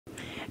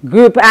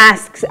Group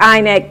asks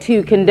INEC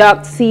to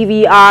conduct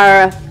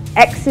CVR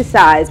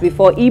exercise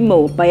before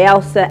Imo,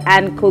 Bayelsa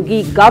and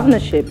Kogi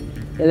governorship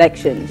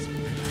elections.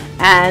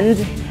 And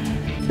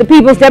the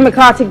People's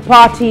Democratic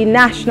Party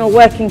National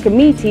Working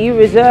Committee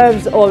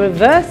reserves or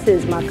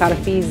reverses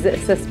McCarthy's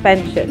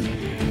suspension.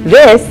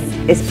 This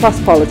is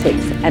Plus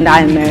Politics, and I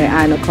am Mary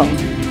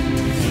Anokon.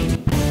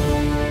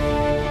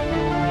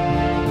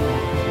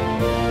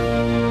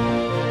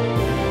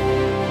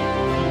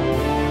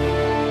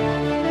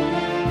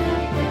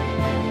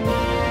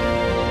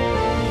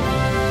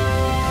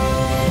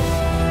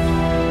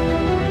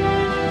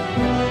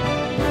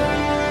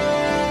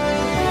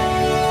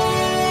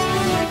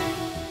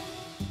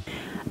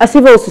 A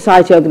civil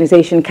society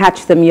organization,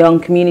 Catch Them Young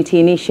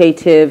Community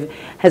Initiative,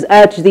 has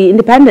urged the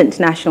Independent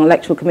National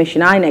Electoral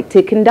Commission, INEC,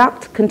 to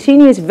conduct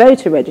continuous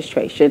voter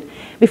registration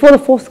before the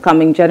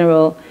forthcoming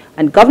general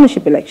and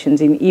governorship elections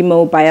in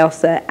Imo,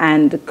 Bayelsa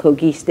and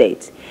Kogi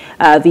states.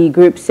 The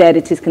group said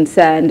it is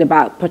concerned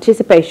about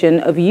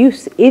participation of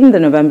youth in the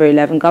November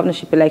 11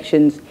 governorship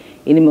elections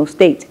in Imo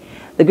State.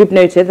 The group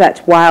noted that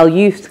while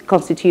youth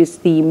constitutes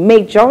the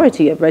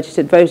majority of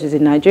registered voters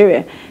in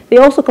Nigeria, they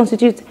also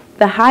constitute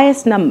the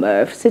highest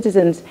number of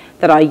citizens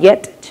that are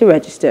yet to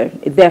register.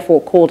 It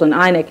therefore called on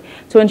INEC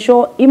to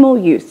ensure Imo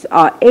youths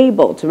are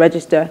able to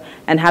register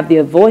and have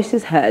their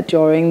voices heard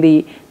during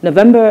the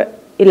November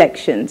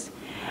elections.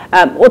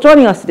 Well,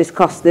 joining us to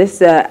discuss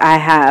this, I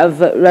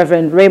have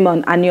Reverend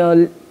Raymond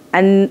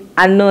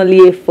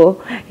ANOLIEFO.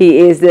 He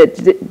is the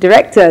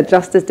Director,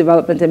 Justice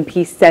Development and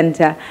Peace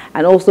Center,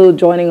 and also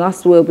joining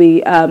us will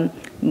be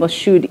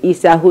Moshood,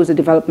 Isah, who is a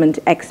development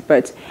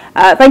expert.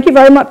 Thank you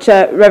very much,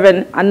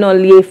 Reverend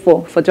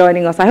ANOLIEFO, for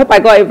joining us. I hope I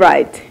got it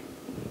right.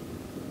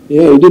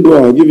 Yeah, you did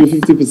well. I'll give you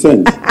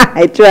 50%.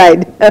 I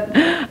tried.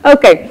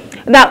 Okay.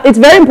 Now, it's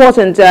very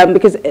important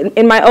because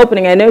in my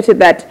opening, I noted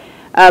that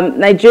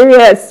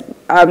Nigeria's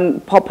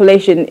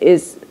population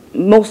is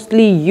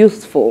mostly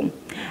youthful.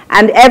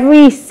 And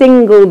every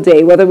single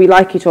day, whether we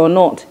like it or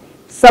not,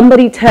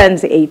 somebody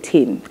turns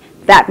 18.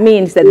 That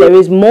means that there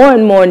is more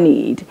and more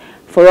need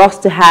for us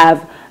to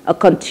have a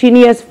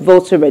continuous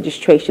voter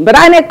registration. But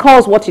INEC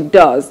calls what it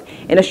does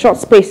in a short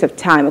space of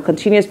time a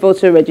continuous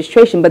voter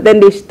registration, but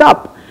then they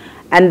stop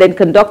and then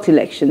conduct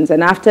elections,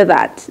 and after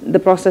that the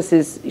process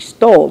is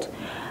stalled.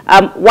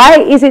 Why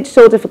is it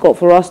so difficult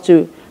for us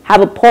to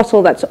have a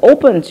portal that's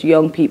open to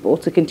young people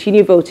to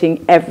continue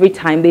voting every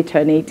time they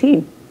turn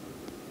 18?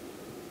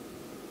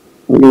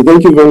 Okay,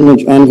 thank you very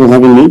much, Anne, for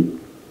having me.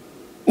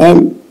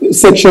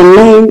 Section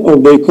 9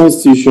 of the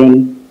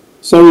Constitution,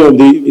 of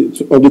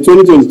the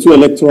 2022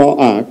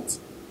 Electoral Act,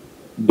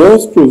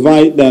 does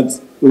provide that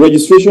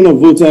registration of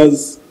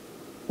voters,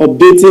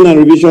 updating and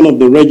revision of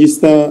the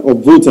register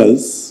of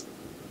voters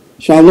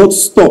shall not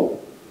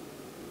stop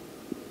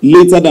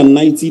later than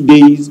 90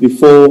 days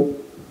before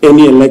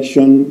any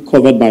election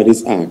covered by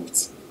this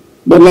act.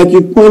 But like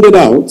you pointed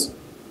out,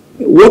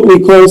 what we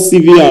call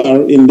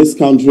CVR in this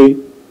country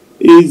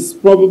is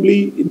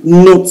probably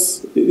not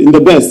in the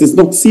best. It's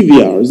not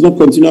CVR. It's not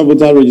continual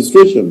voter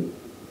registration.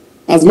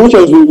 As much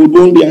as we would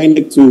want the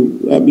INEC to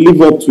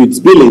live up to its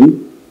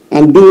billing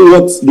and do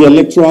what the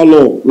electoral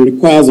law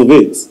requires of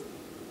it,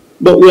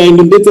 but we are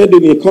inundated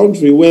in a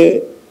country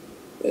where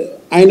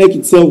INEC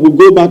itself will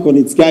go back on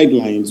its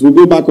guidelines, will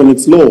go back on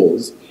its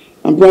laws,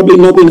 and probably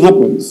nothing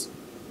happens.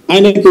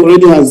 INEC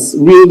already has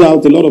reeled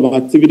out a lot of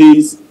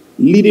activities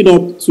leading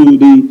up to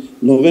the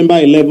November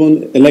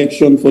 11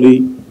 election for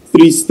the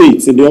 3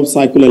 states in the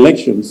off-cycle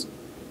elections.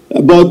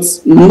 But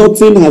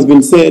nothing has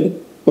been said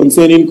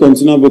concerning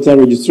continual voter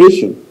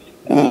registration.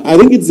 I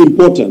think it's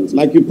important.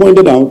 Like you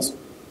pointed out,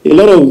 a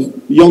lot of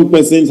young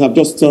persons have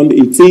just turned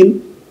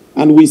 18,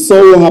 and we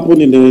saw what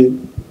happened in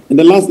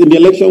the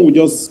election we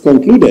just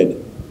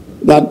concluded,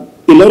 that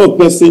a lot of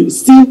persons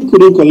still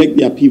couldn't collect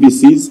their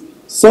PVCs.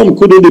 Some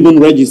couldn't even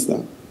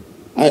register.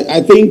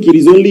 I think it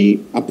is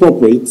only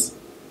appropriate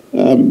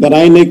that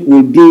INEC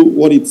will do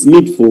what it's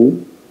needful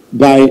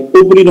by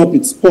opening up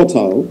its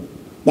portal,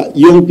 that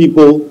young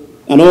people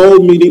and all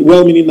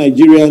well-meaning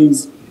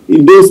Nigerians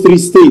in those 3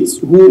 states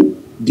who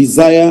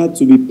desire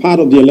to be part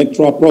of the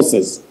electoral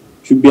process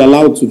should be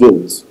allowed to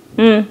vote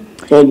or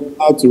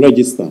allowed to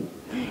register.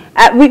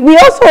 We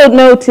also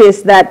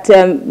noticed that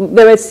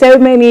there are so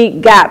many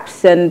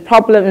gaps and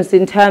problems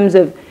in terms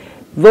of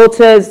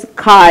voters'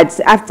 cards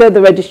after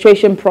the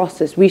registration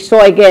process. We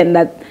saw again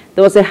that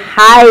there was a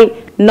high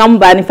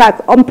number, and in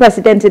fact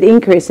unprecedented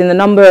increase in the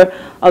number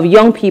of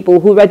young people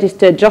who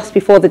registered just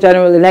before the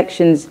general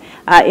elections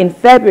in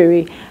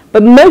February.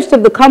 But most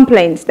of the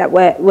complaints that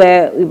were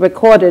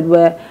recorded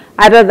were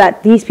either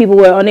that these people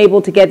were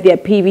unable to get their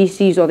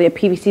PVCs or their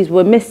PVCs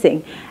were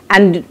missing.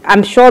 And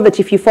I'm sure that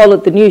if you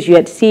followed the news, you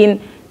had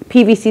seen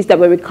PVCs that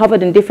were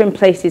recovered in different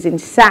places, in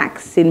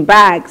sacks, in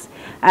bags.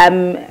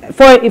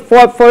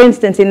 For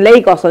instance, in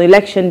Lagos on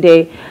election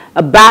day,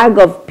 a bag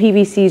of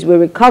PVCs were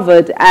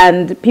recovered,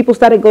 and people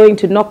started going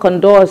to knock on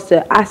doors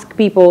to ask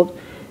people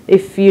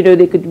if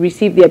they could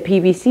receive their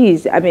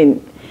PVCs. I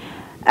mean,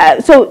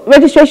 So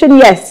registration,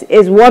 yes,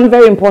 is one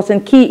very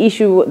important key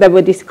issue that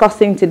we're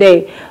discussing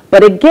today.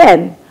 But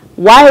again,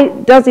 why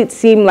does it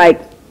seem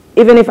like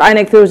even if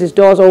INEC throws its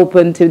doors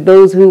open to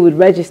those who would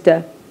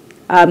register,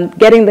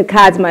 getting the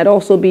cards might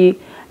also be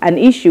an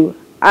issue?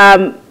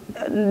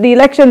 The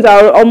elections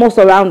are almost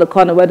around the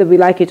corner, whether we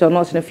like it or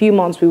not. In a few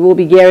months, we will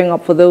be gearing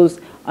up for those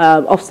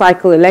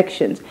off-cycle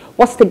elections.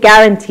 What's the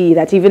guarantee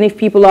that even if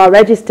people are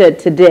registered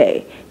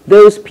today,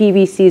 those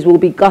PVCs will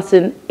be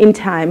gotten in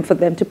time for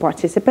them to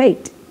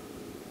participate?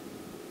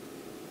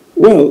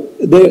 Well,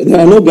 there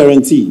are no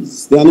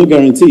guarantees. There are no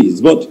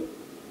guarantees. But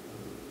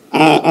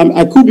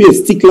I could be a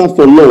stickler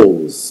for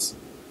laws.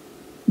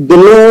 The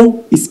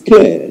law is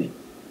clear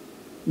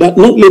that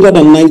not later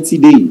than 90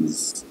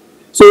 days.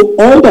 So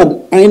all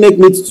that INEC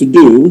needs to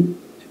do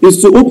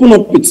is to open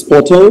up its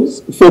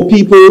portals for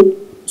people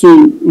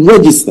to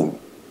register.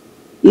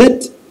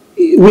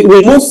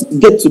 We must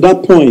get to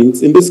that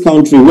point in this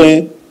country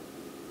where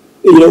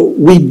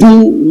we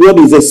do what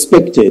is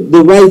expected,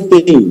 the right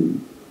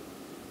thing.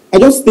 I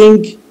just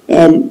think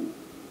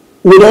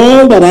with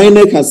all that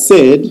INEC has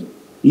said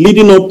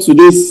leading up to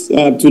this,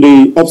 to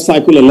the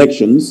off-cycle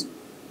elections,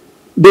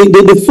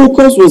 the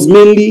focus was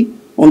mainly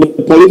on the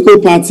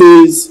political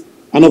parties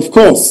and, of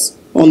course,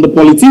 on the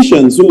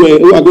politicians who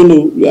are going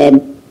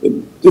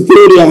to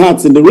throw their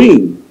hats in the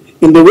ring,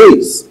 in the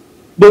race.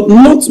 But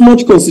not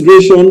much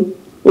consideration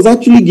was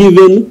actually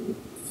given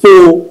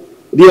for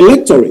the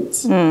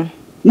electorate.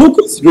 No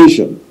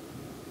consideration.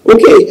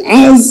 Okay,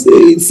 as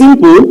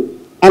simple,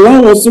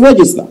 allow us to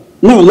register.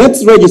 Now,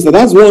 let's register.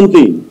 That's one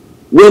thing.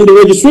 When the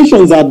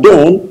registrations are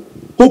done,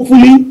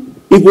 hopefully,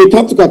 if we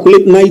have to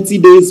calculate 90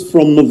 days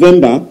from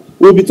November,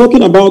 we'll be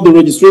talking about the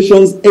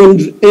registrations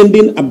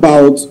ending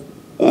about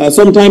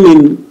sometime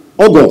in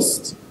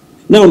August.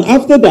 Now,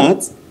 after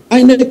that,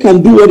 INEC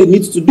can do what it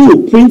needs to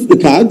do, print the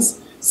cards.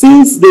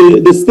 Since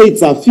the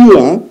states are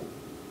fewer,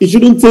 it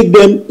shouldn't take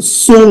them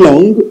so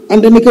long,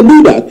 and then they can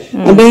do that.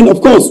 And then,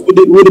 of course, with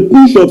the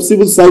push of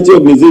civil society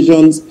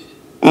organizations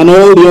and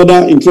all the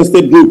other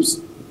interested groups,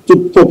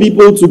 for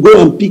people to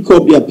go and pick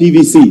up their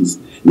PVCs.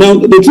 Now,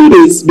 the truth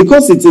is,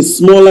 because it's a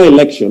smaller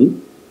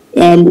election,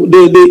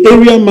 the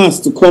area mass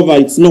to cover,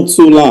 it's not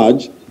so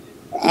large.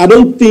 I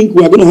don't think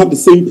we're going to have the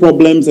same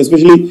problems,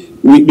 especially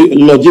with the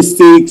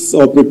logistics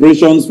or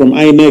preparations from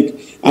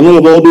INEC and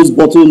all those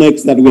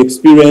bottlenecks that we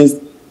experienced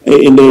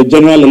in the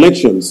general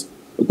elections,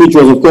 which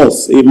was, of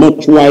course, a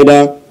much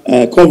wider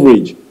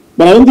coverage.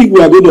 But I don't think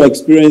we are going to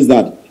experience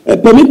that.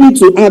 Permit me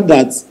to add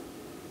that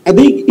I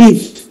think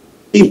if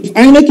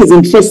INEC is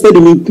interested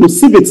in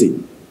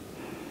inclusivity,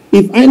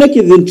 if INEC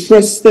is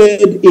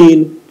interested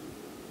in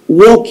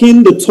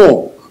walking the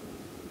talk,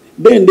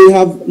 then they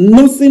have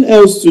nothing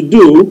else to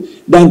do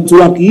than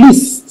to at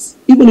least,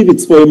 even if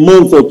it's for a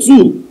month or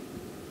two,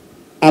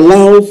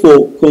 allow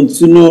for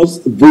continuous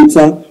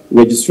voter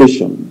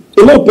registration.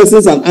 A lot of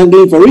persons are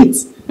angling for it.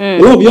 A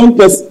lot of young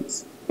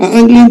persons are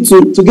angling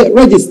to get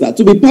registered,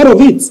 to be part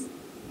of it.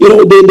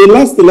 The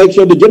last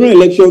election, the general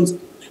elections,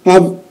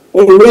 have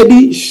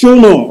already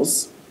shown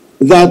us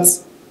that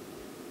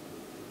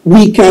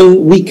we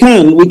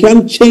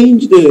can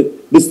change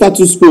the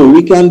status quo.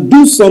 We can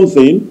do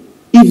something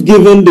if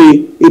given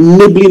the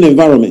enabling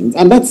environment.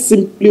 And that's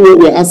simply what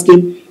we're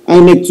asking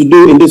INEC to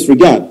do in this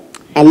regard.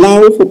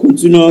 Allow for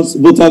continuous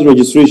voters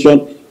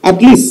registration,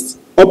 at least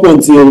up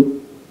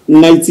until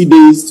 90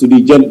 days to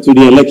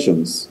the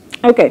elections.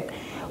 Okay.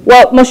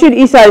 Well, Moshood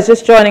Isah is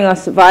just joining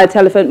us via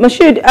telephone.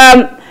 Moshood,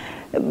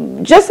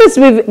 just as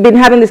we've been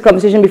having this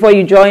conversation before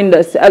you joined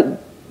us,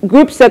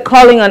 groups are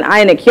calling on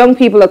INEC, young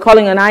people are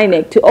calling on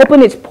INEC to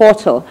open its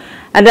portal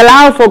and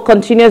allow for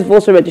continuous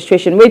voter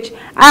registration, which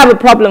I have a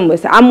problem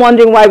with. I'm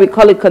wondering why we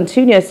call it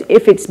continuous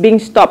if it's being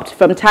stopped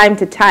from time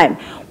to time.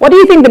 What do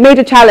you think the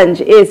major challenge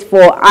is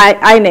for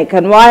INEC,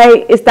 and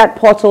why is that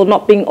portal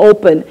not being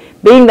open,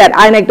 being that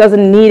INEC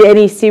doesn't need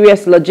any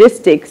serious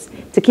logistics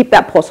to keep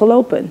that portal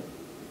open?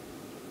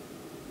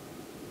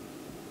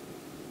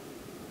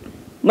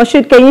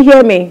 Moshood, can you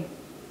hear me?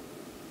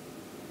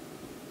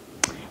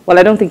 Well,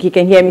 I don't think he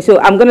can hear me,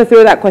 so I'm going to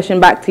throw that question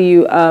back to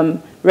you,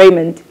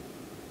 Raymond.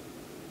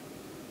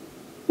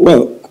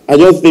 Well, I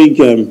just think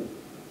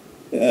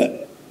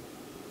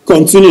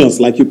continuous,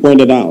 like you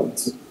pointed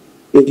out,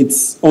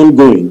 it's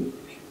ongoing.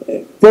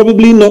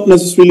 Probably not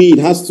necessarily it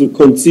has to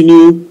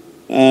continue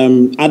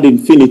ad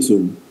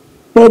infinitum.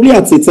 Probably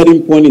at a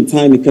certain point in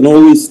time, it can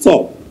always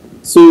stop,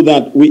 so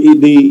that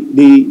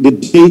the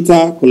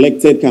data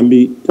collected can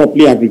be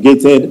properly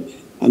aggregated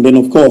and then,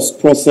 of course,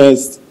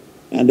 processed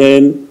and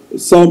then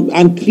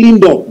and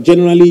cleaned up.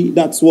 Generally,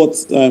 that's what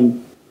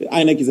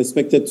INEC is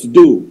expected to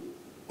do.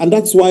 And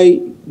that's why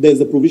there's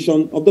a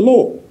provision of the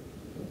law.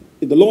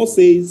 If the law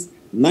says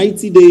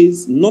 90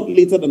 days, not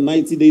later than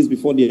 90 days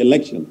before the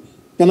election,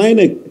 can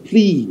INEC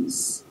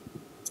please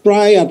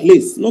try at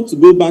least not to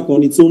go back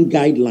on its own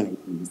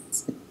guidelines?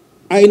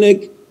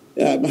 INEC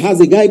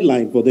has a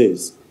guideline for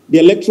this. The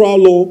electoral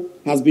law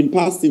has been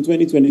passed in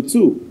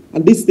 2022,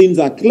 and these things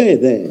are clear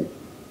there.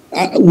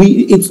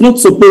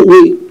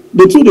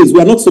 The truth is, we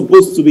are not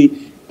supposed to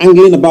be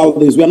angling about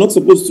this. We are not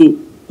supposed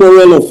to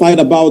quarrel or fight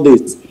about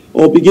this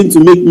or begin to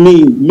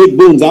make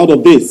bones out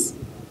of this.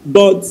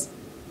 But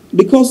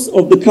because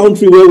of the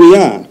country where we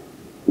are,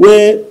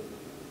 where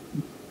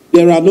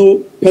there are no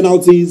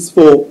penalties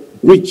for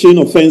breaching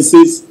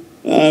offenses,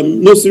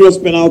 no serious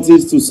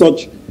penalties to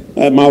such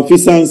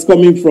malfeasance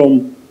coming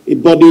from a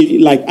body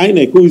like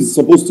INEC, who is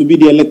supposed to be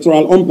the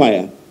electoral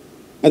umpire.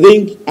 I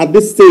think at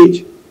this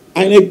stage,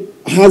 INEC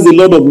has a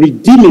lot of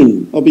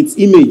redeeming of its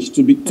image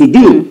to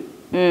do.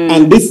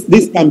 And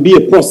this can be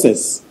a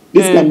process.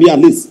 This can be at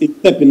least a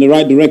step in the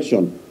right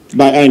direction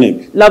by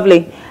INEC.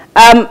 Lovely.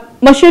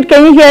 Moshood,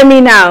 can you hear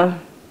me now?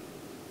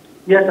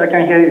 Yes, I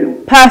can hear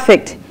you.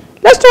 Perfect.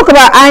 Let's talk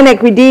about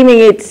INEC redeeming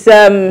its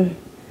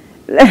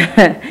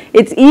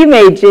its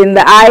image in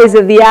the eyes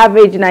of the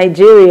average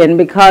Nigerian,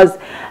 because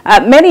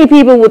many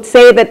people would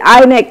say that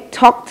INEC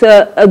talked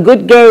a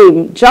good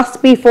game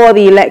just before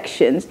the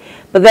elections,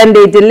 but then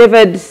they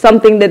delivered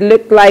something that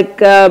looked like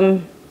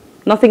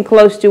nothing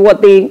close to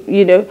what they,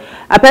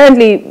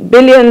 apparently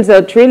billions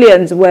or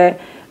trillions were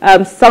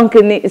sunk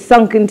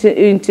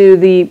into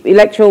the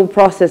electoral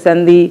process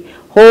and the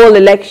whole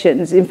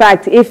elections. In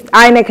fact, if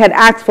INEC had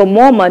asked for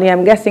more money,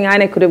 I'm guessing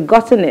INEC could have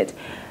gotten it.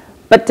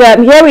 But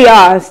here we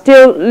are,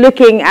 still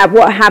looking at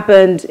what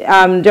happened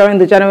during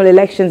the general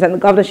elections and the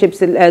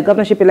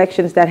governorship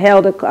elections that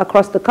held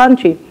across the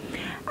country.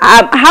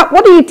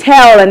 What do you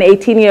tell an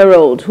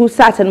 18-year-old who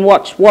sat and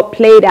watched what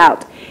played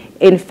out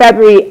in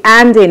February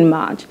and in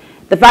March?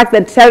 The fact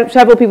that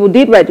several people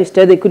did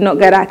register, they could not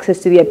get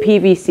access to their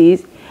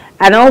PVCs,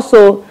 and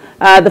also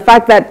the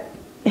fact that,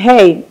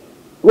 hey,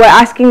 we're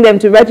asking them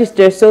to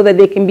register so that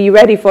they can be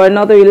ready for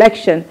another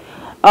election.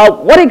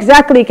 What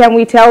exactly can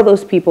we tell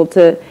those people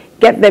to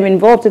get them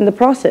involved in the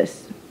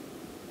process?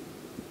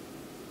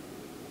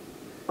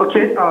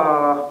 Okay,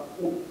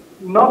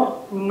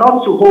 not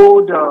to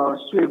hold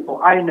sway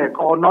for INEC,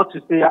 or not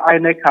to say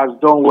INEC has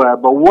done well,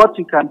 but what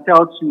you can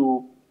tell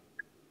to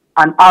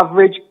an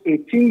average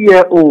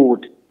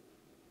 18-year-old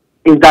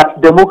is that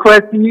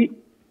democracy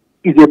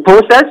is a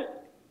process,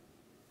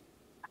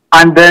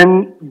 and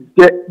then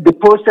the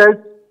process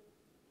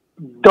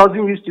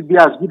doesn't used to be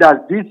as good as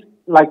this,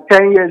 like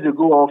 10 years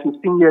ago or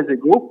 15 years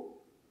ago.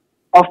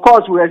 Of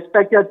course, we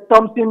expected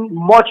something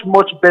much,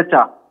 much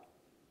better,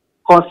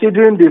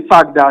 considering the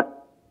fact that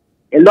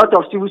a lot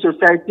of civil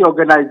society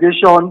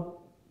organizations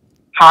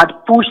had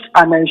pushed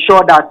and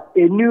ensured that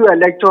a new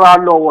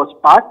electoral law was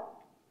passed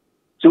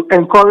to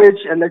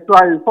encourage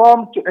electoral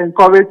reform, to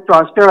encourage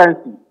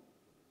transparency.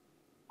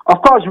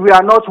 Of course, we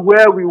are not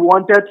where we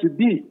wanted to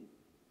be,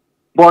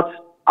 but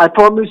I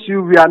promise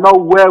you we are not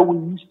where we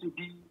used to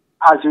be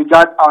as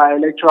regards our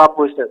electoral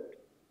process.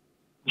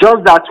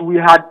 Just that we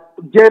had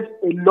gave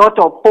a lot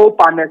of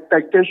hope and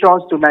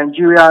expectations to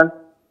Nigerians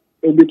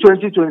in the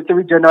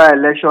 2023 general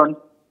election,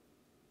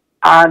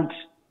 and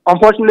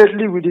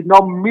unfortunately we did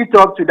not meet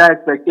up to that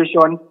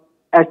expectation,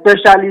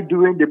 especially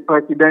during the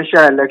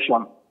presidential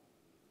election.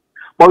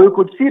 But we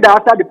could see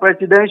that after the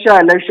presidential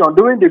election,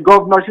 during the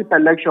governorship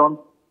election,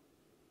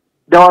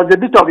 there was a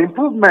bit of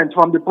improvement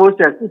from the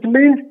process. It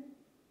means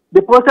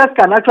the process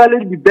can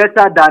actually be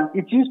better than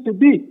it used to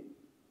be.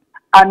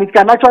 And it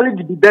can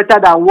actually be better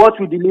than what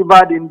we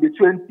delivered in the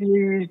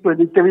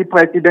 2023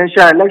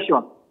 presidential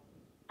election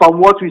from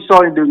what we saw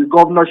in the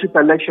governorship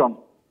election.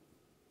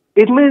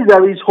 It means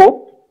there is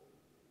hope.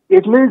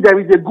 It means there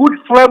is a good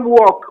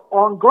framework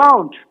on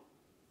ground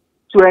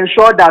to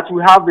ensure that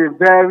we have a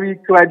very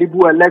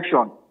credible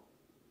election.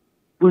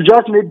 We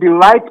just need the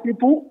right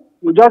people.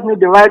 We just need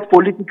the right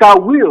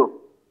political will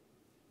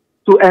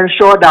to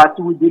ensure that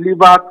we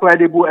deliver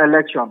credible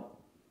election.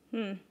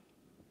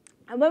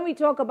 And when we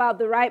talk about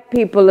the right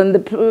people and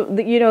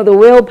the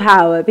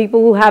willpower,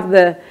 people who have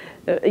the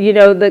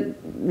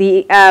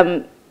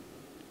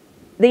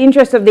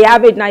interest of the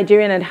average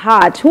Nigerian at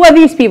heart, who are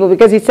these people?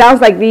 Because it sounds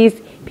like these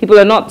people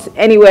are not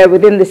anywhere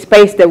within the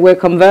space that we're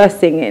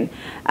conversing in.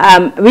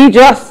 We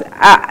just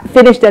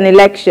finished an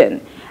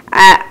election.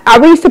 Are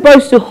we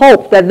supposed to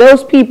hope that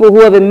those people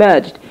who have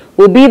emerged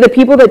will be the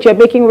people that you're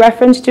making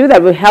reference to,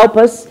 that will help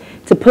us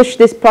to push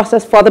this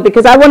process further?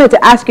 Because I wanted to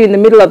ask you in the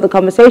middle of the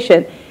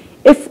conversation,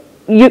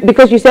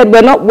 because you said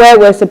we're not where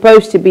we're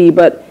supposed to be,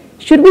 but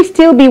should we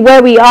still be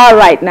where we are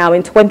right now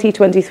in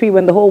 2023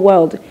 when the whole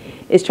world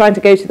is trying to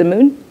go to the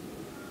moon?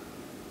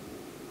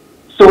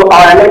 So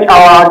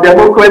our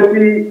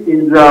democracy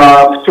is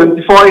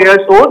 24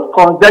 years old,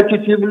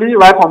 consecutively,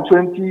 right from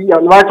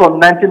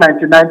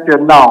 1999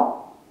 till now.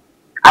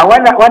 And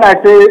when I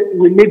say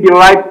we need the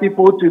right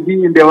people to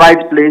be in the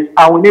right place,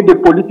 and we need the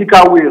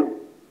political will,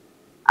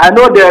 I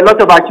know there are a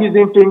lot of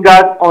accusing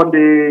fingers on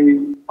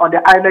the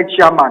INEC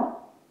chairman,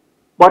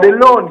 but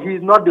alone he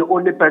is not the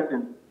only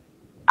person.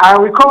 I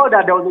recall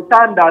that there was a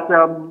time that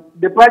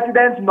the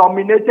president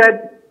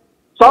nominated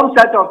some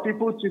set of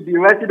people to be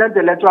resident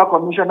electoral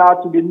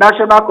commissioners, to be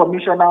national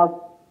commissioners,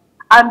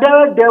 and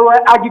there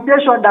were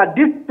agitation that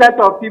this set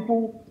of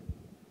people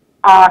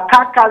are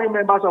card-carrying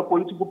members of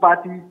political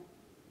parties.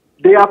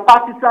 They are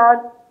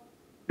partisans.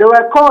 There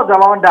were calls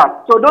around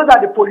that. So those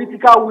are the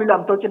political will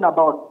I'm talking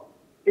about.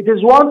 It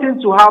is one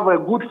thing to have a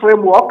good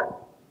framework.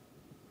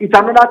 It's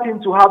another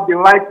thing to have the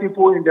right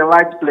people in the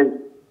right place.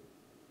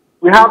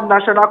 We have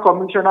national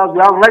commissioners, we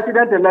have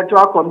resident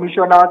electoral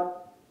commissioners,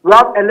 we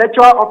have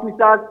electoral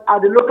officers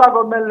at the local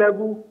government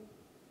level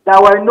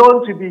that were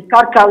known to be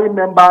card-carrying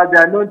members, they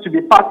are known to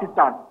be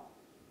partisans.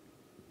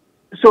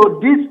 So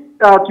this,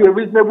 to a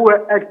reasonable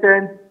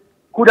extent,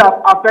 could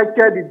have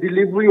affected the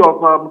delivery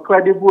of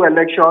credible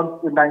elections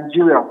in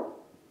Nigeria.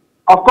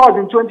 Of course,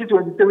 in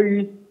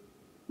 2023,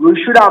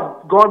 we should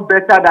have gone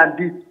better than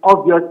this,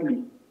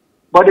 obviously.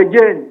 But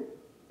again,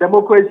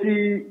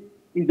 democracy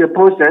is a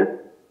process.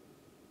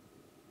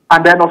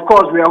 And then, of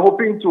course, we are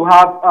hoping to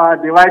have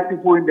the right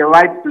people in the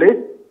right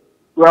place.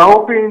 We are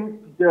hoping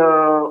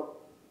those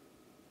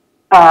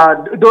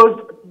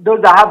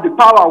that have the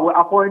power will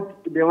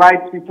appoint the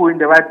right people in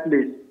the right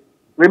place.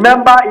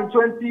 Remember in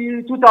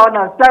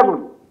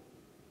 2007,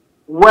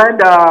 when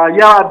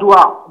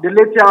Yar'Adua, the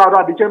late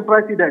Yar'Adua, became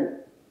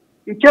president,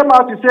 he came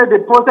out to say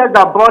the process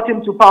that brought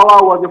him to power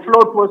was a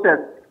flawed process.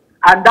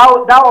 And that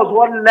was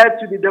what led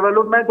to the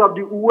development of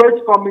the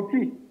UH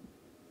committee.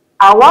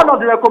 And one of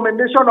the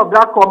recommendations of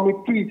that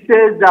committee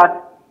says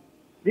that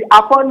the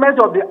appointment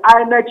of the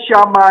INEC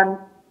chairman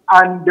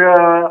and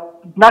the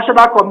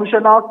national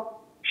commissioners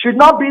should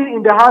not be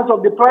in the hands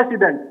of the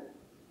president,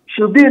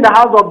 should be in the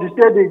hands of the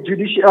state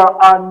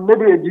and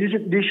maybe a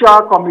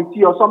judicial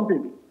committee or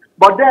something.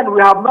 But then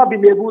we have not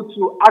been able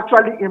to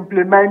actually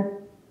implement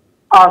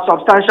a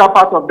substantial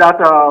part of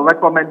that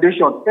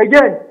recommendation.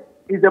 Again,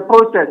 it's a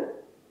process.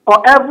 For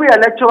every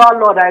electoral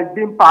law that is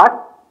being passed,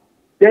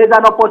 there is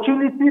an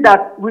opportunity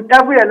that with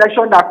every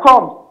election that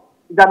comes,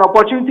 there's an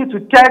opportunity to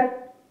test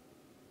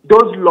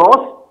those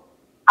laws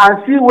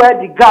and see where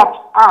the gaps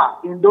are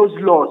in those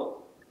laws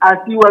and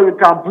see where we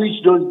can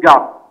bridge those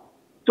gaps.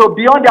 So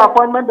beyond the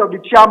appointment of the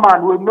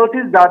chairman, we've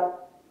noticed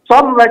that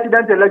some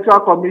resident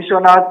electoral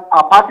commissioners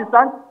are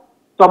partisans,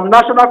 some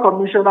national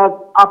commissioners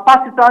are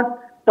partisans,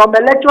 some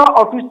electoral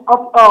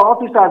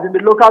officers in the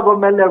local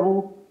government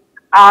level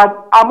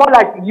are more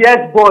like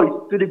yes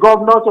boys to the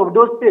governors of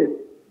those states.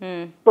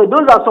 So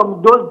those are some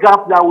of those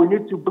gaps that we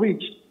need to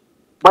bridge.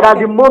 But at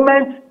the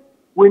moment,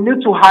 we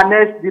need to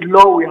harness the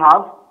law we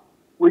have.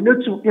 We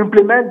need to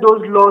implement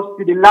those laws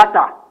to the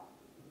latter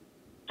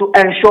to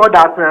ensure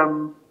that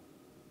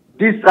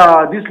these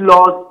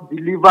laws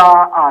deliver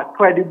a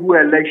credible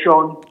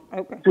election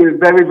to a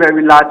very,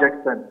 very large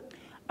extent.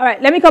 All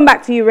right, let me come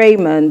back to you,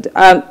 Raymond.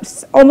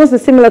 Almost a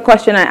similar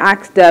question I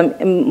asked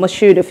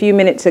Moshood a few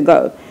minutes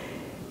ago.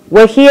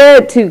 We're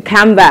here to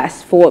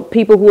canvass for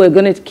people who are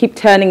going to keep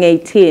turning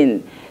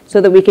 18 so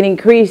that we can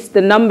increase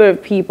the number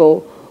of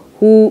people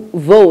who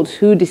vote,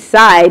 who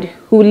decide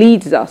who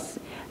leads us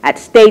at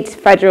state,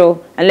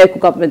 federal, and local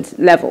government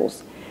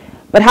levels.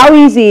 But how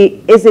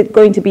easy is it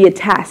going to be a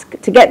task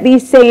to get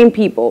these same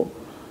people,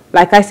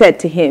 like I said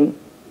to him,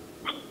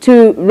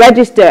 to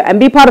register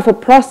and be part of a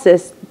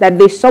process that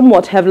they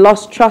somewhat have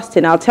lost trust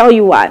in? I'll tell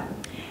you why.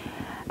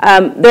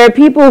 There are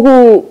people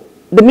who,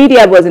 the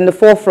media was in the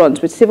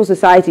forefront with civil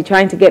society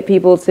trying to get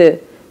people to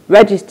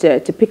register,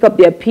 to pick up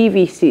their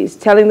PVCs,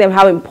 telling them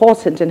how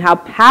important and how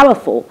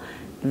powerful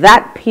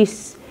that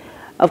piece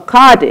of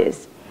card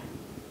is.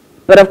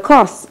 But of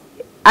course,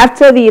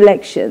 after the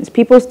elections,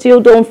 people still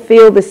don't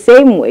feel the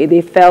same way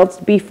they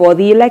felt before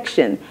the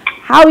election.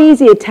 How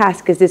easy a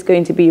task is this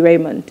going to be,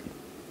 Raymond?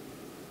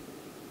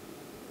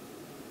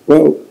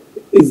 Well,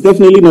 it's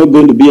definitely not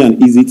going to be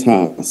an easy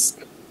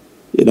task,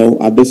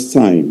 at this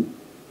time.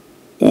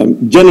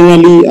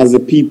 Generally, as a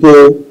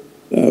people,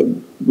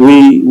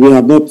 we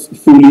have not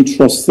fully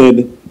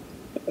trusted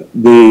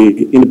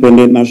the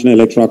Independent National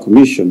Electoral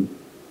Commission.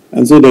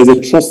 And so there's a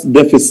trust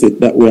deficit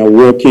that we are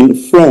working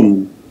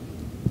from.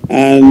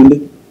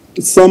 And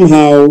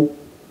somehow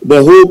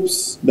the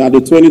hopes that the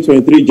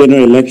 2023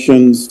 general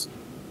elections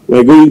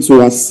were going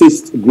to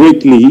assist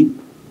greatly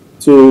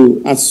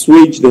to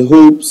assuage the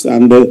hopes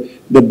and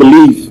the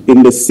belief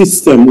in the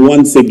system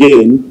once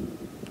again,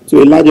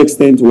 to a large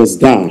extent, was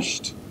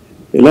dashed.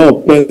 A lot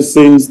of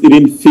persons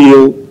didn't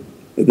feel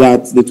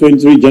that the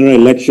 23 general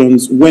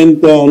elections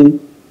went on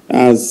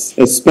as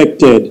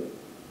expected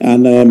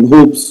and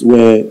hopes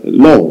were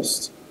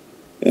lost.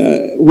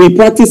 We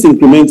practice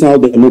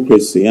incremental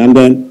democracy, and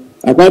then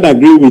I quite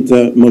agree with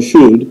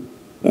Moshood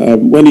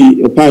when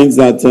he opines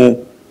that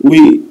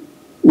we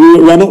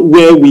are not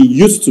where we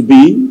used to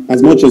be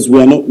as much as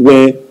we are not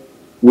where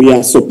we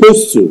are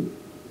supposed to.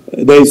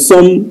 There is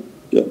some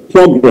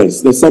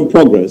progress.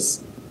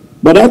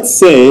 But that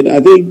said, I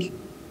think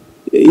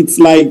it's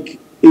like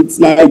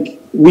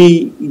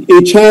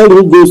a child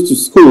who goes to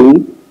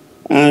school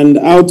and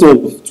out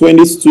of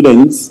 20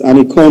 students and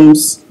he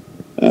comes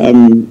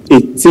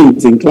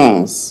 18th in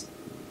class,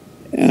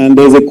 and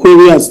there's a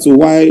query as to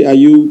why are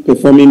you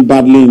performing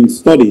badly in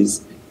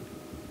studies,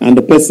 and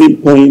the person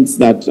points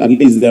that at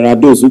least there are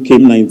those who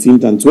came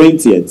 19th and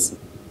 20th.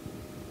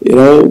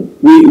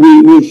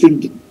 We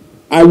should,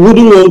 I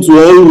wouldn't want to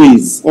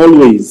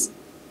always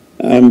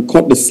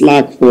cut the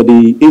slack for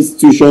the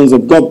institutions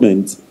of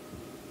government.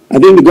 I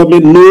think the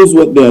government knows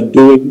what they are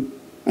doing.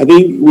 I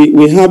think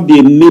we have the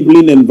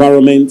enabling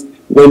environment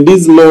when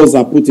these laws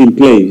are put in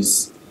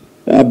place.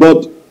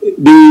 But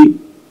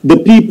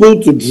the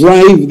people to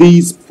drive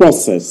this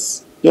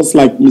process, just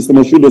like Mr.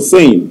 Moshood was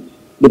saying,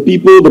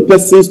 the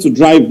persons to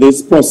drive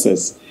this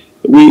process,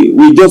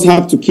 we just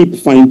have to keep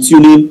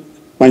fine-tuning,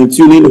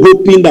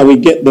 hoping that we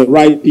get the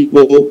right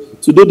people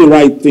to do the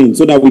right thing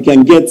so that we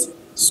can get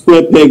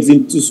square pegs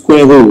into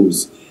square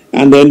holes.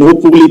 And then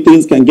hopefully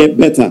things can get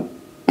better.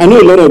 I know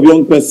a lot of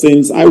young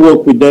persons, I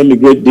work with them a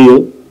great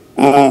deal,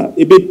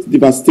 a bit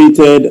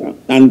devastated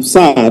and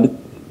sad,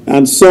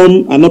 and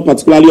some are not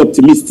particularly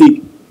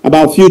optimistic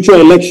about future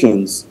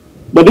elections.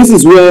 But this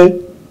is where,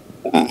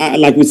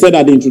 like we said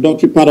at the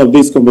introductory part of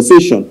this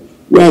conversation,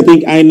 where I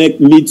think INEC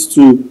needs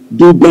to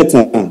do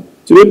better,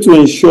 to be able to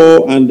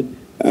ensure and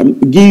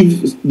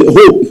give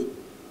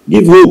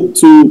hope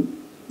to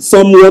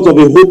somewhat of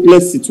a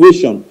hopeless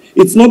situation.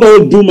 It's not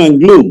all doom and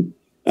gloom,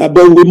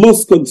 but we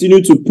must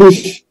continue to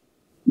push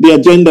the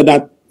agenda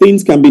that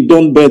things can be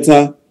done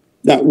better,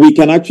 that we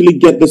can actually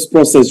get this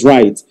process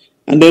right.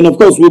 And then, of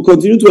course, we'll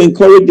continue to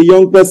encourage the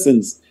young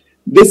persons.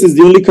 This is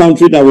the only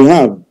country that we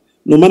have.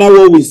 No matter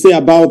what we say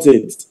about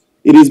it,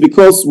 it is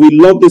because we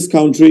love this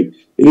country.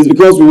 It is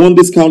because we want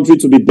this country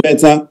to be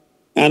better.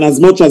 And as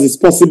much as it's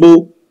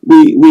possible,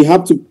 we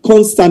have to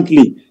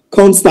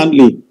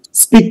constantly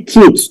speak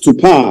truth to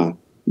power.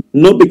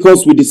 Not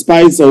because we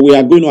despise or we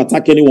are going to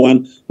attack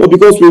anyone, but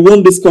because we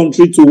want this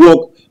country to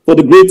work for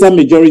the greater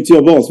majority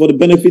of us, for the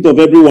benefit of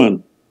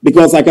everyone.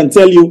 Because I can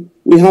tell you,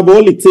 we have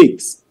all it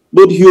takes,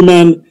 both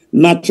human,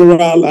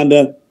 natural, and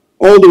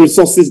all the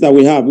resources that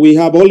we have. We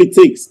have all it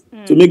takes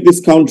to make this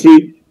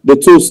country the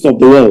toast of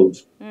the world.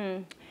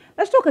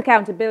 Let's talk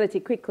accountability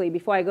quickly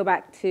before I go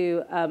back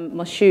to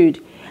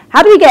Moshood.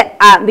 How do we get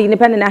the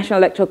Independent National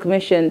Electoral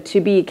Commission to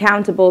be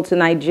accountable to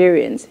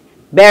Nigerians,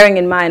 bearing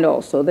in mind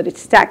also that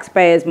it's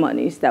taxpayers'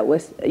 monies that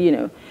was,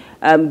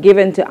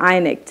 given to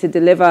INEC to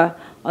deliver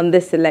on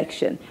this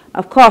election?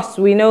 Of course,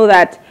 we know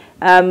that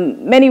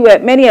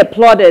many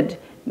applauded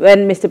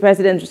when Mr.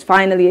 President was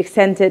finally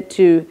assented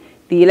to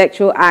the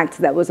Electoral Act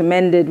that was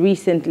amended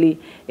recently.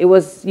 It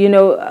was,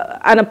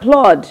 an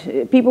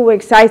applaud. People were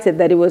excited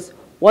that it was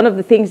one of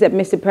the things that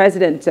Mr.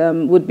 President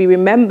would be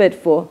remembered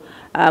for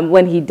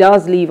when he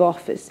does leave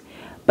office.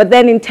 But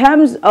then in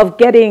terms of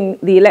getting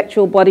the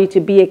electoral body to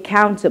be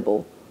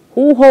accountable,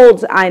 who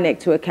holds INEC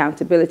to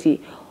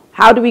accountability?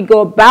 How do we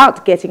go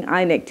about getting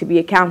INEC to be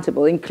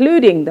accountable,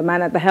 including the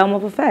man at the helm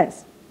of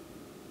affairs?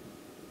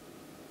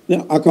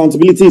 Now,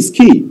 accountability is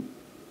key.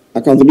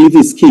 Accountability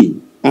is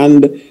key.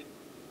 And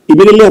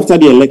immediately after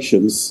the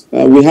elections,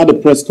 we had a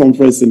press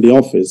conference in the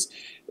office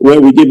where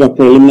we gave a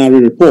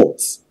preliminary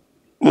reports.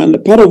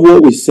 And part of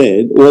what we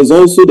said was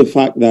also the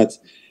fact that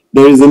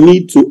there is a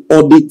need to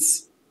audit,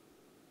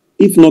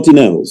 if nothing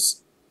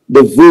else,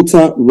 the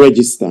voter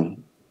register.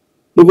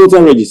 The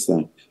voter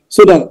register.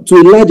 So that to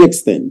a large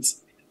extent,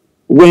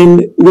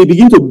 when we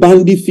begin to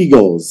bandy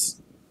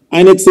figures,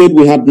 INEC said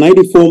we had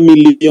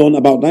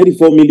about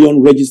 94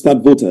 million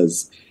registered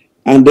voters.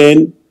 And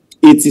then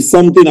it is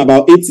something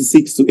about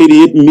 86 to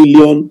 88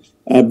 million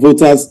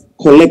voters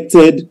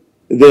collected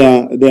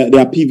their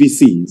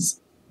PVCs.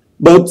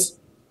 But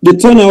the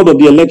turnout of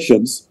the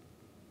elections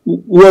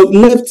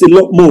left a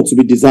lot more to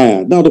be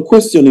desired. Now, the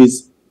question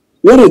is,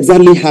 what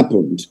exactly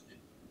happened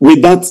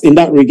with that in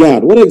that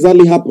regard? What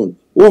exactly happened?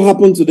 What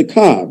happened to the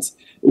cards?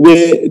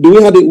 We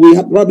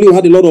probably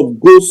had a lot of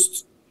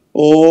ghost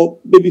or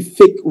maybe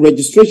fake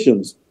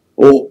registrations,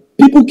 or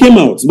people came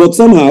out, but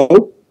somehow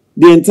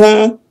the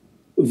entire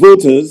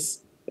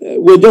voters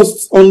were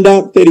just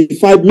under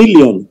 35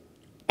 million.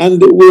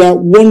 And we are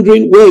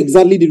wondering, where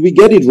exactly did we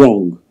get it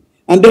wrong?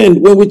 And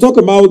then when we talk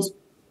about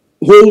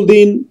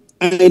holding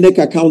INEC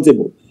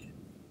accountable,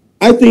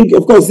 I think,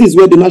 of course, this is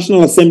where the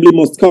National Assembly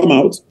must come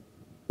out,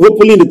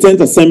 hopefully in the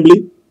 10th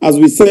Assembly, as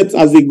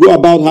they go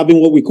about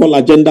having what we call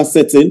agenda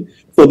setting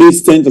for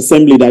this 10th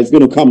Assembly that is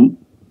going to come.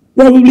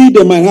 Probably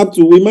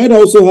we might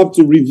also have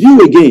to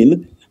review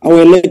again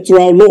our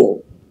electoral law,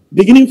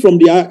 beginning from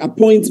the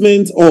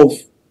appointment of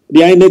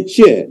the INEC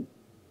chair.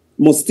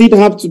 Must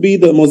it be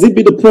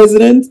the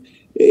president?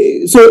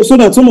 So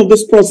that some of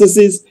these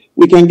processes,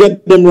 we can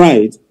get them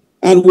right.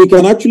 And we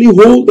can actually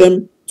hold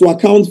them to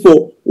account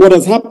for what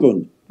has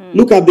happened.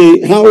 Look at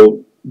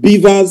how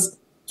Beavers,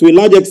 to a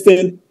large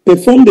extent,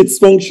 performed its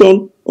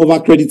function of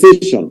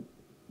accreditation.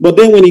 But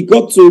then when it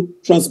got to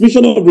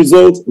transmission of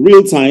results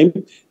real time,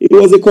 it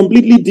was a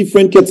completely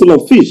different kettle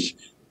of fish.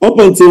 Up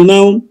until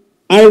now,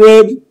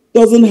 IREV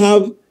doesn't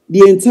have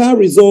the entire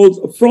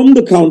results from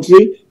the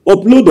country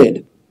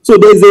uploaded. So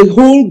there's a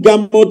whole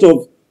gamut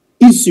of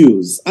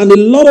issues, and a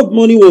lot of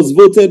money was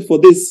voted for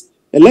this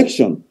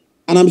election.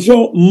 And I'm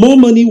sure more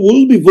money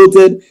will be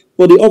voted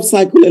for the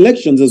off-cycle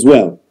elections as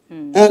well.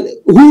 And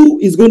who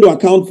is going to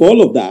account for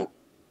all of that?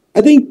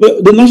 I think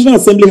the National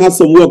Assembly has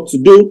some work to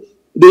do.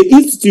 The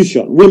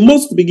institution, we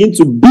must begin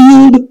to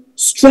build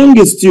strong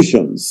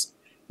institutions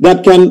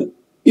that can,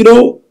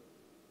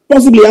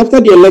 possibly after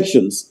the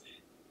elections,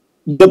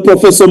 the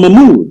Professor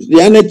Mahmood, the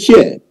INEC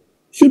chair,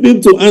 should be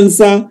able to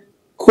answer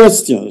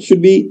questioned,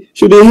 should be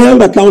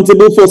held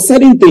accountable for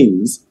certain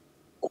things.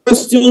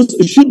 Questions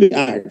should be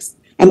asked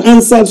and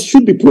answers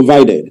should be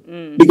provided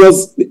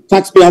because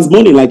taxpayers'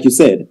 money, like you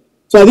said.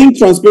 So I think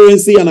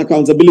transparency and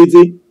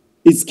accountability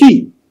is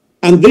key,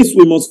 and this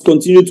we must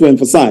continue to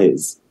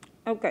emphasize.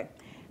 Okay.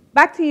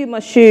 Back to you,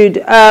 Moshood.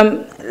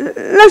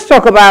 Let's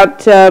talk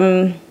about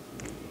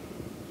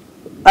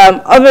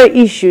other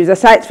issues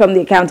aside from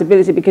the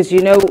accountability, because,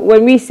 you know,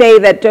 when we say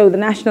that, the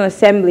National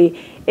Assembly,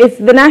 if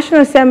the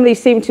National Assembly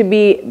seem to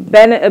be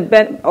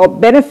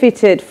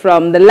benefited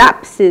from the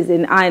lapses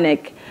in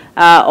INEC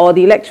or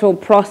the electoral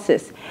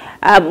process,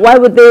 why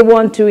would they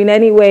want to in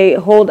any way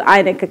hold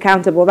INEC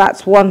accountable?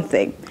 That's one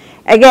thing.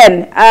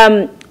 Again,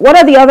 what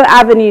are the other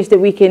avenues that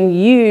we can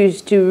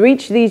use to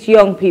reach these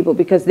young people,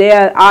 because they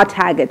are our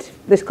target,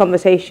 this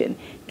conversation,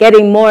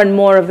 getting more and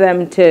more of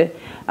them to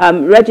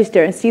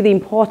register and see the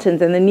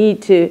importance and the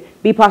need to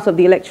be part of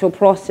the electoral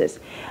process.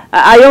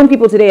 Our young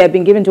people today have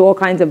been given to all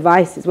kinds of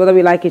vices, whether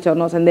we like it or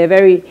not, and they're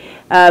very,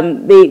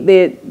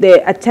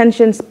 their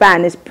attention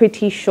span is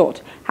pretty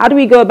short. How do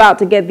we go about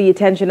to get the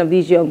attention of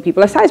these young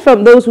people, aside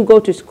from those who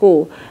go to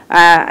school,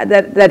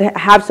 that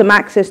have some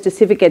access to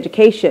civic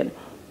education?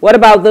 What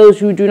about those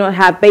who do not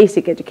have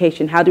basic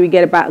education? How do we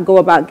go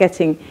about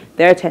getting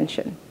their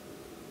attention?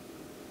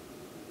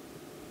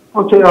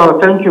 Okay,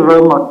 thank you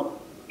very much.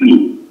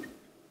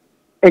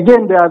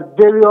 Again, there are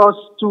various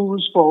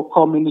tools for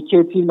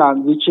communicating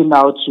and reaching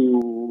out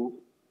to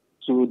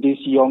these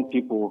young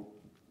people,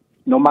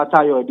 no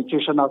matter your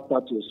educational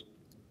status.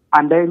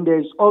 And then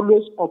there's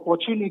always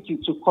opportunity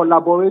to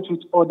collaborate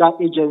with other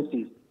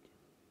agencies.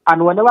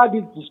 And whenever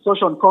this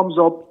discussion comes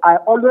up, I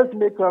always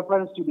make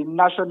reference to the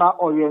National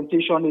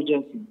Orientation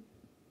Agency.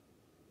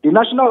 The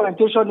National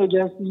Orientation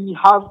Agency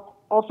have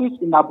office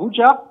in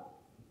Abuja,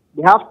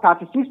 they have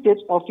 36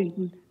 state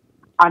offices,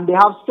 and they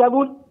have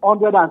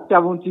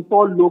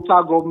 774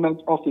 local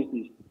government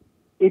offices.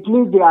 It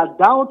means they are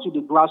down to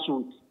the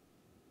grassroots.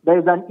 There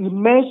is an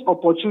immense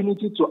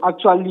opportunity to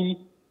actually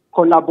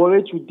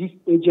collaborate with these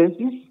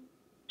agencies,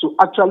 to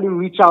actually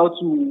reach out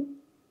to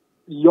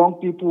young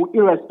people,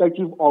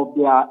 irrespective of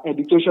their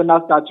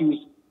educational status,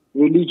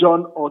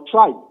 religion, or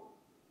tribe.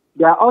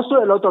 There are also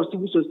a lot of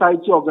civil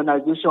society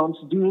organizations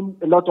doing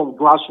a lot of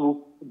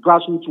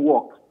grassroots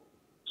work.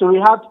 So we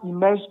have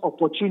immense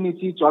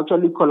opportunity to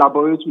actually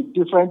collaborate with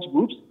different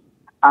groups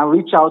and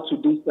reach out to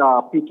these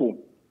people.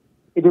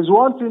 It is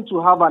one thing to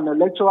have an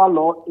electoral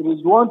law. It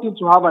is one thing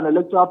to have an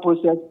electoral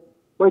process.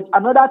 But it's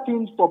another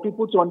thing for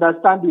people to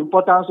understand the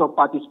importance of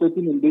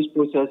participating in this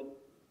process.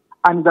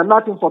 And it's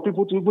another thing for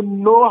people to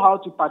even know how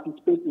to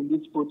participate in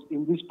this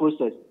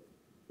process.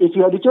 If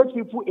you educate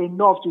people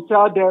enough to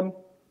tell them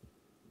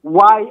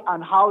why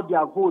and how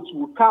their votes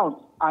will count,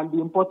 and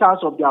the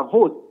importance of their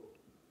vote,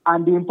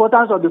 and the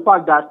importance of the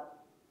fact that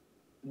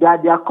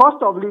their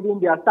cost of living,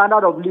 their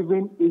standard of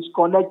living is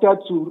connected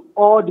to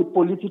all the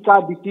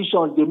political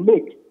decisions they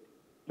make,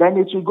 then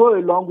it will go a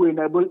long way in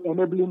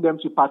enabling them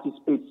to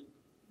participate.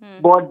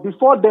 But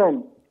before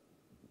then,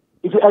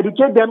 if you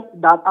educate them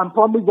that and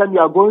promise them you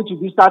are going to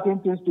do certain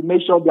things to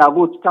make sure their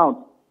votes count,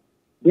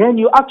 then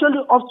you actually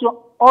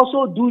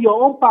also do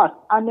your own part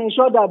and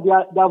ensure that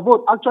their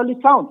vote actually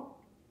counts.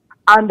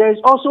 And there is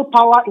also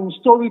power in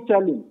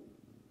storytelling.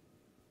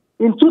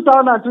 In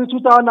 2003,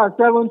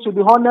 2007, to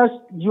be honest,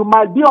 you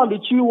might be on the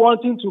queue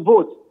wanting to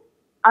vote,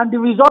 and the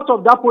result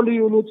of that polling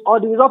unit or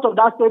the result of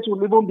that state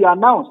will even be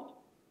announced.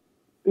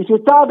 If you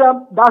tell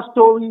them that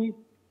story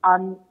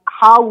and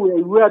how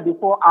we were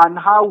before and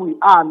how we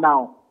are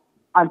now,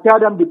 and tell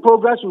them the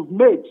progress we've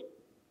made,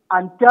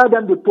 and tell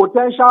them the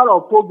potential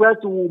of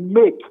progress we will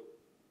make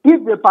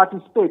if they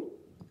participate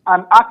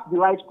and ask the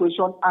right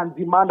question and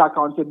demand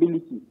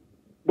accountability,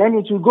 then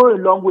it will go a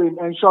long way in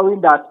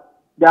ensuring that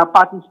their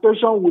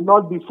participation will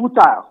not be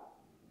futile.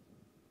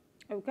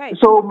 Okay.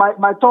 So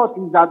my thought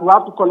is that we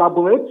have to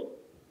collaborate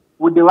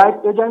with the right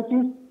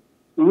agencies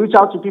to reach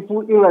out to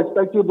people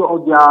irrespective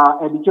of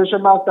their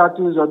educational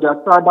status or their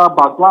tribal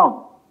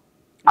background,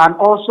 and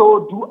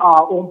also do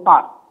our own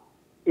part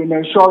in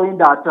ensuring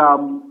that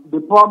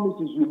the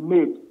promises we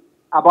made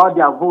about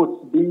their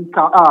votes being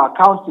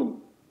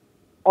counting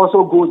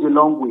also goes a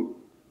long way.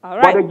 All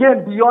right. But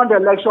again, beyond the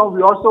election,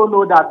 we also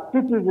know that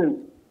citizens,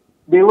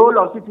 the role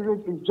of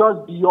citizens is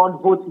just beyond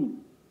voting.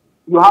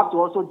 You have to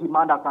also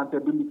demand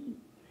accountability.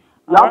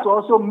 You have to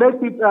also make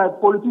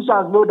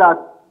politicians know that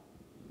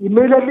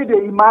immediately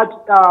they emerge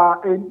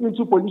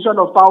into position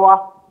of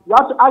power, you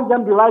have to ask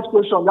them the right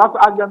question. You have to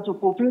ask them to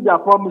fulfill their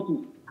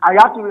promises. And you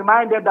have to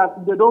remind them that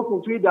if they don't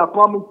fulfill their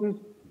promises,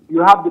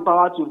 you have the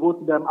power to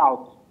vote them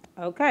out.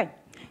 Okay.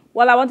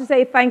 Well, I want to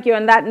say thank you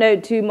on that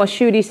note to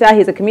Moshood Isah.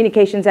 He's a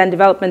communications and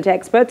development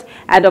expert.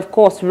 And of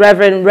course,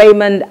 Reverend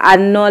Raymond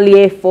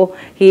ANOLIEFO.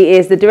 He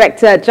is the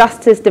Director,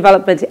 Justice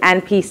Development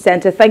and Peace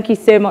Center. Thank you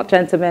so much,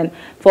 gentlemen,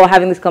 for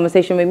having this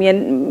conversation with me.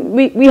 And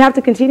we have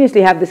to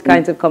continuously have these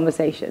kinds of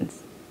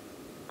conversations.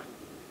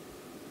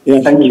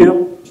 Yeah, Thank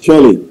you.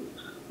 Surely.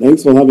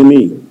 Thanks for having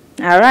me.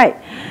 All right.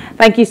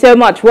 Thank you so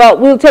much. Well,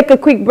 we'll take a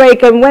quick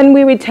break, and when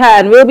we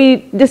return, we'll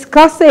be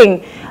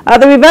discussing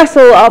The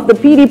reversal of the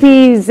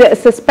PDP's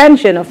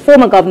suspension of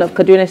former governor of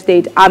Kaduna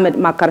State, Ahmed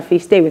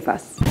Makarfi. Stay with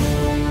us.